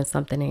tell you when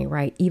something ain't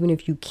right, even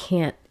if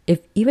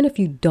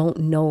you don't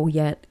know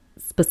yet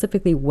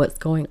specifically what's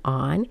going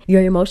on.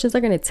 Your emotions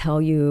are going to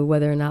tell you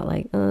whether or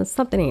not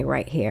something ain't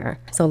right here.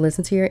 So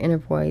listen to your inner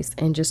voice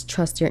and just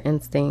trust your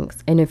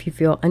instincts. And if you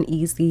feel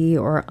uneasy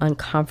or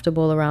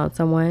uncomfortable around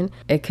someone,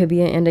 it could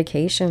be an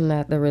indication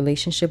that the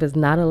relationship is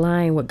not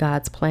aligned with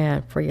God's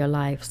plan for your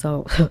life.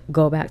 So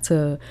go back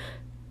to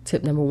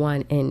tip number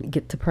 1 and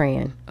get to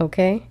praying,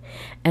 okay?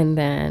 And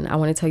then I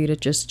want to tell you to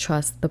just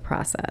trust the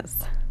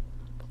process.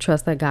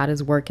 Trust that God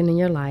is working in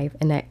your life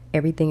and that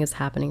everything is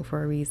happening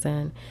for a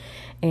reason.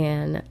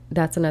 And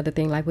that's another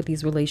thing, like with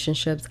these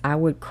relationships, I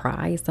would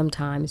cry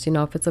sometimes,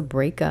 if it's a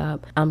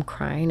breakup, I'm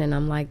crying and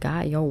I'm like,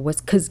 God,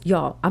 cause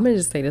y'all, I'm gonna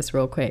just say this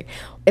real quick.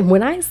 And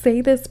when I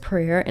say this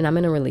prayer and I'm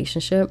in a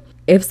relationship,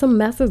 if some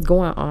mess is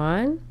going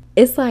on,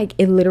 it's like,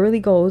 it literally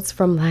goes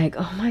from like,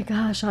 oh my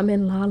gosh, I'm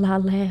in la la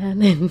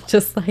land and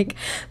just like,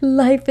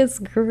 life is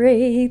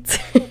great.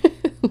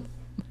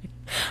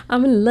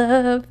 I'm in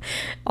love,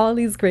 all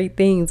these great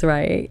things,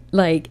 right?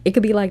 Like it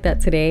could be like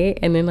that today,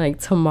 and then like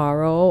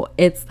tomorrow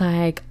it's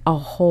like a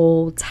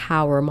whole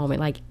tower moment,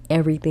 like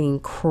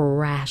everything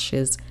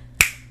crashes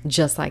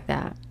just like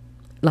that.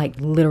 Like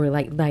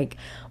literally, like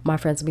my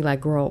friends would be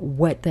like, girl,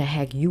 what the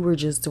heck, you were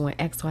just doing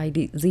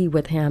XYZ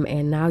with him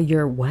and now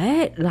you're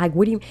what? Like,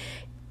 what do you,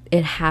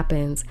 it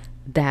happens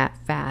that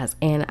fast.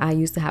 And I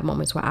used to have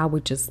moments where I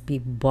would just be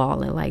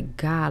bawling, like,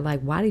 God, like,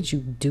 why did you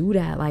do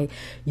that? Like,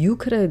 you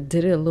could have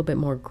did it a little bit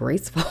more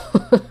graceful.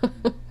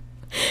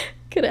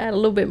 Could have had a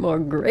little bit more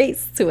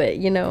grace to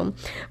it,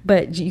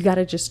 but you got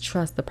to just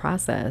trust the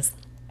process.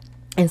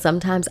 And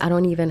sometimes I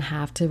don't even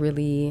have to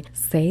really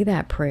say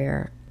that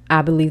prayer.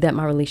 I believe that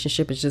my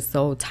relationship is just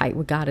so tight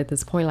with God at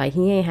this point. Like,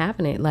 he ain't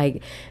having it.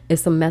 Like, if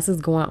some mess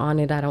is going on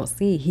that I don't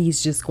see,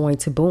 he's just going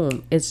to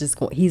boom.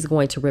 He's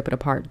going to rip it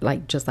apart,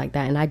 like, just like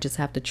that. And I just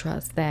have to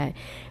trust that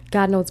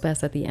God knows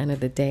best at the end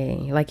of the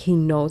day. Like, he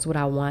knows what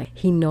I want.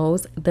 He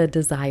knows the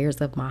desires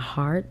of my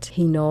heart.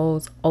 He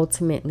knows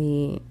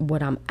ultimately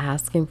what I'm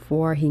asking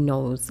for. He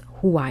knows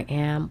who I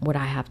am, what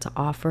I have to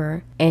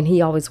offer. And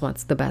he always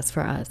wants the best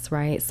for us,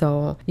 right?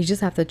 So you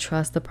just have to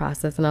trust the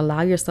process and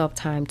allow yourself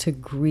time to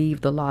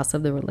grieve the loss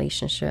of the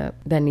relationship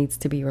that needs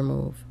to be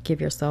removed. Give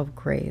yourself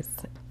grace.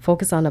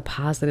 Focus on the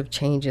positive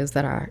changes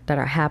that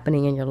are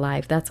happening in your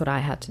life. That's what I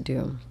had to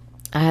do.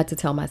 I had to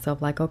tell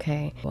myself, like,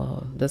 okay,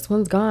 well, this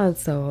one's gone.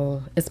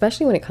 So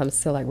especially when it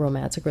comes to like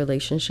romantic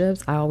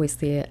relationships, I always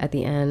see it at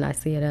the end. I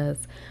see it as,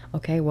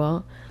 okay,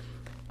 well,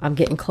 I'm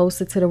getting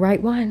closer to the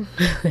right one.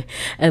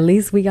 At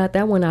least we got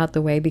that one out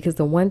the way, because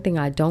the one thing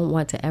I don't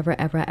want to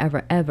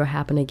ever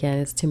happen again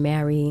is to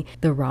marry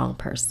the wrong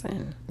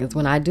person. Because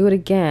when I do it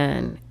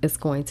again, it's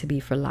going to be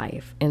for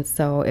life. And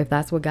so if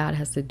that's what God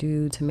has to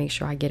do to make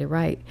sure I get it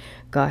right,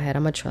 go ahead.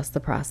 I'm going to trust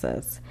the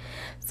process.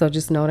 So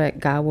just know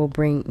that God will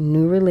bring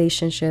new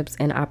relationships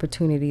and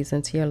opportunities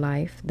into your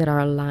life that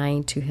are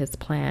aligned to his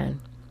plan.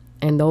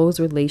 And those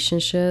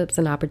relationships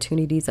and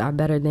opportunities are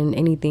better than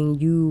anything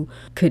you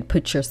could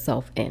put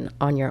yourself in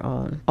on your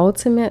own.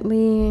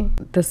 Ultimately,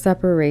 the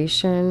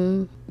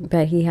separation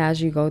that he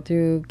has you go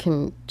through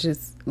can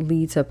just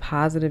lead to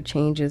positive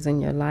changes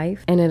in your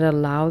life. And it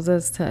allows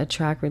us to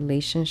attract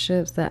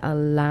relationships that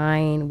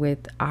align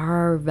with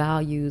our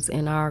values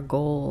and our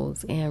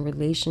goals, and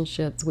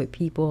relationships with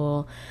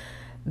people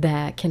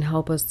that can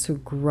help us to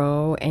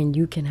grow, and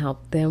you can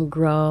help them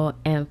grow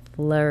and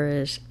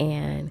flourish,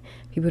 and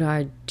people that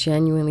are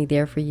genuinely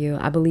there for you.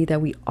 I believe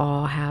that we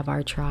all have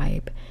our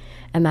tribe,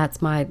 and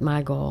that's my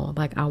goal.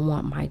 Like, I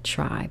want my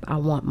tribe. I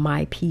want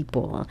my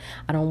people.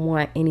 I don't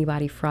want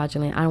anybody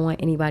fraudulent. I don't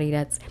want anybody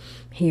that's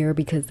here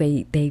because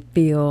they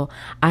feel.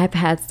 I've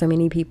had so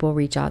many people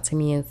reach out to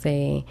me and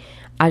say,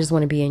 I just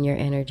want to be in your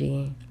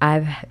energy.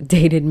 I've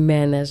dated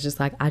men that's just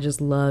like, I just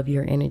love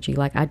your energy.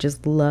 Like, I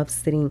just love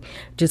sitting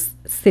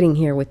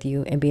here with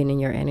you and being in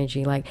your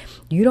energy. Like,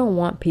 you don't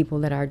want people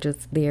that are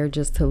just there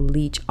just to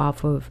leech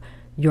off of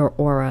your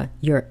aura,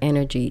 your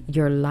energy,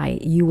 your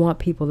light. You want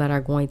people that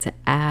are going to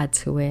add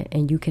to it,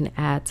 and you can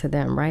add to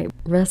them, right?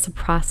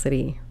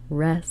 Reciprocity.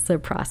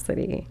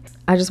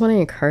 I just want to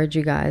encourage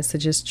you guys to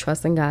just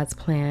trust in God's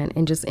plan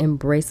and just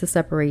embrace the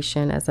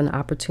separation as an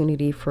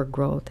opportunity for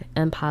growth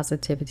and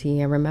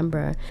positivity. And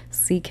remember,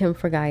 seek him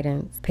for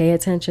guidance, pay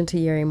attention to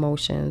your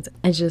emotions,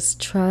 and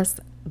just trust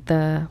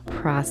the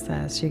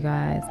process, you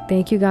guys.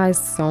 Thank you guys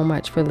so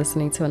much for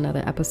listening to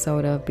another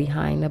episode of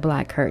Behind the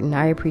Black Curtain.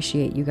 I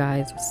appreciate you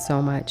guys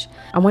so much.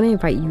 I want to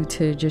invite you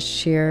to just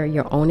share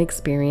your own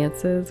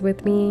experiences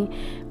with me,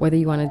 whether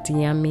you want to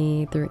DM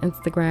me through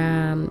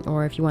Instagram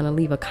or if you want to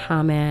leave a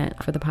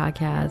comment for the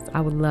podcast.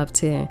 I would love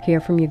to hear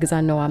from you, because I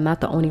know I'm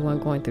not the only one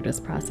going through this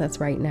process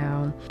right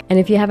now. And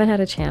if you haven't had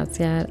a chance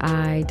yet,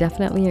 I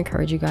definitely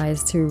encourage you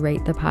guys to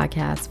rate the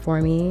podcast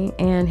for me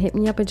and hit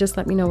me up and just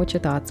let me know what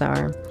your thoughts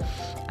are.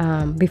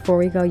 Before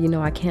we go,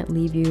 I can't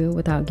leave you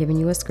without giving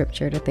you a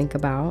scripture to think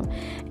about.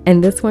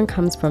 And this one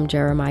comes from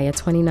Jeremiah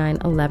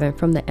 29:11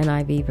 from the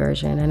NIV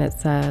version. And it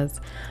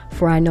says,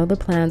 "For I know the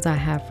plans I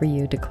have for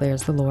you,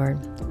 declares the Lord,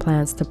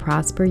 plans to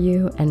prosper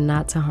you and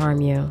not to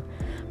harm you,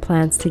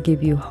 plans to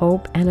give you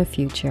hope and a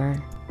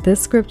future."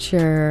 This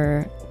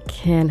scripture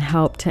can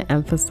help to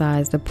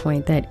emphasize the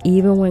point that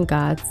even when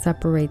God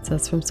separates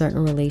us from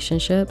certain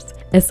relationships,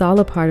 it's all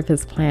a part of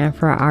his plan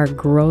for our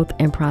growth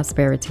and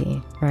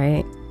prosperity,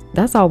 right?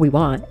 That's all we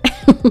want.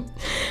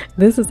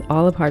 This is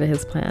all a part of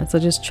his plan. So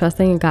just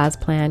trusting in God's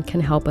plan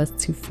can help us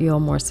to feel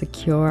more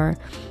secure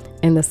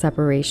in the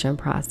separation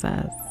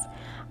process.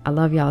 I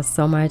love y'all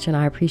so much, and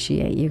I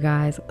appreciate you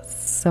guys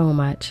so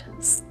much.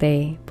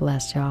 Stay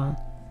blessed, y'all.